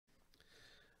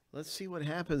Let's see what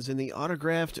happens in the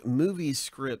autographed movie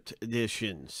script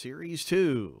edition, Series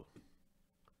 2.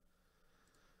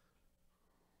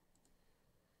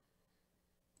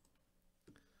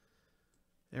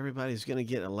 Everybody's going to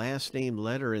get a last name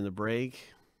letter in the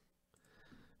break.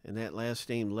 And that last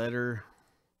name letter,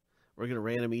 we're going to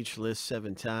random each list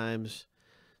 7 times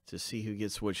to see who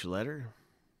gets which letter.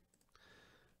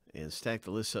 And stack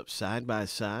the lists up side by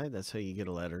side. That's how you get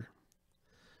a letter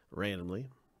randomly.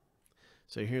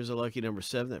 So here's a lucky number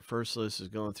 7. That first list is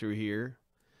going through here.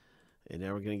 And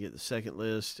now we're going to get the second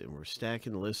list, and we're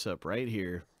stacking the lists up right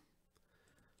here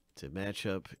to match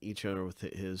up each owner with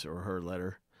his or her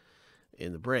letter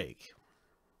in the break.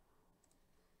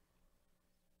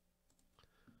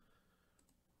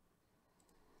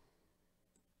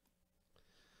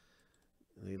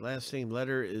 The last name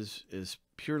letter is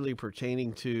purely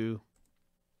pertaining to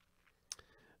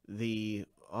the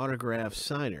autograph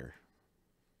signer.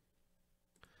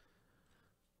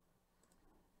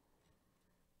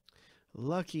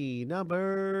 Lucky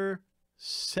number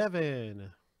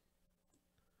 7.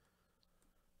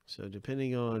 So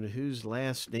depending on whose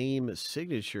last name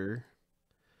signature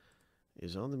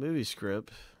is on the movie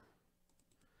script,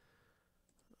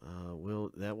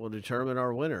 that will determine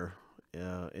our winner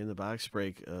in the box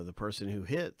break. The person who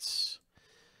hits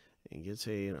and gets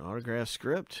an autograph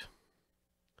script.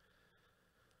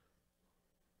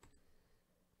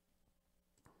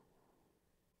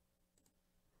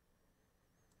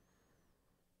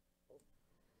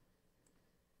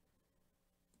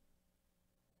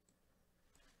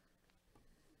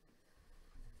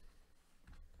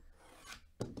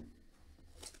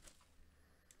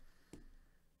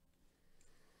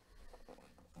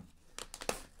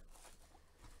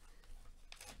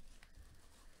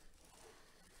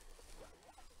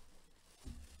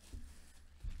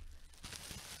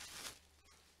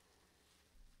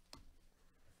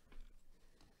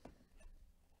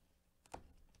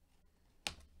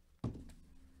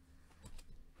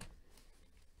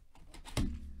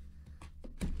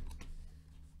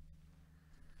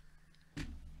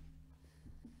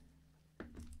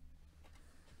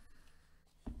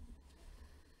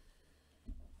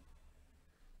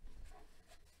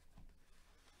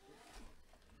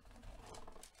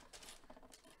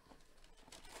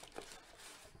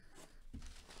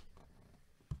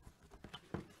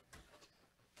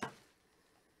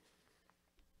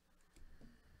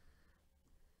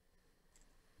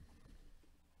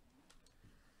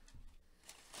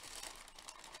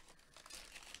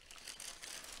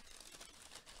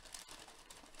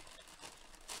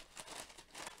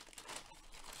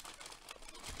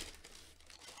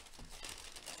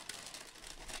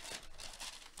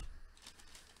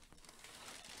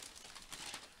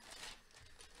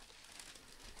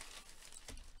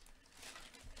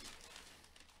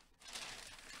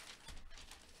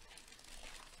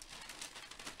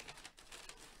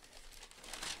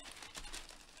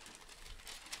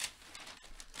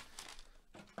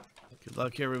 Good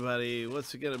luck, everybody.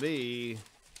 What's it going to be?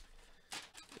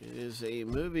 It is a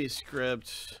movie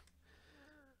script.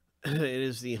 It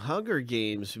is the Hunger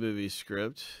Games movie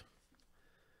script.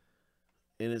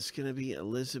 And it's going to be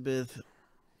Elizabeth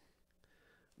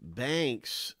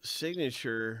Banks'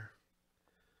 signature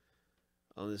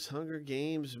on this Hunger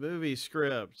Games movie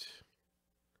script.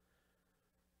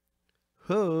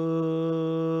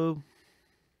 Ho!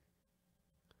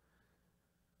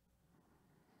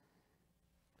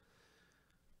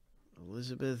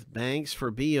 Elizabeth Banks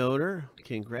for B owner.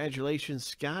 Congratulations,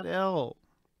 Scott L.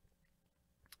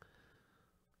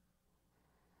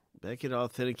 Beckett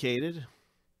authenticated.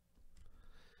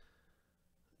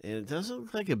 And it doesn't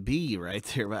look like a B right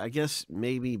there, but I guess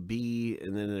maybe B,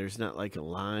 and then there's not like a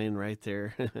line right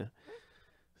there.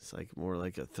 It's like more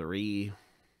like a 3.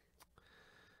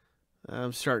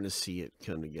 I'm starting to see it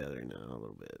come together now a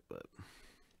little bit, but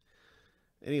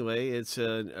anyway, it's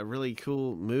a really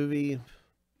cool movie.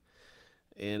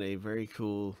 And a very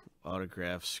cool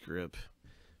autograph script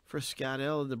for Scott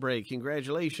L. in the break.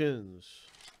 Congratulations.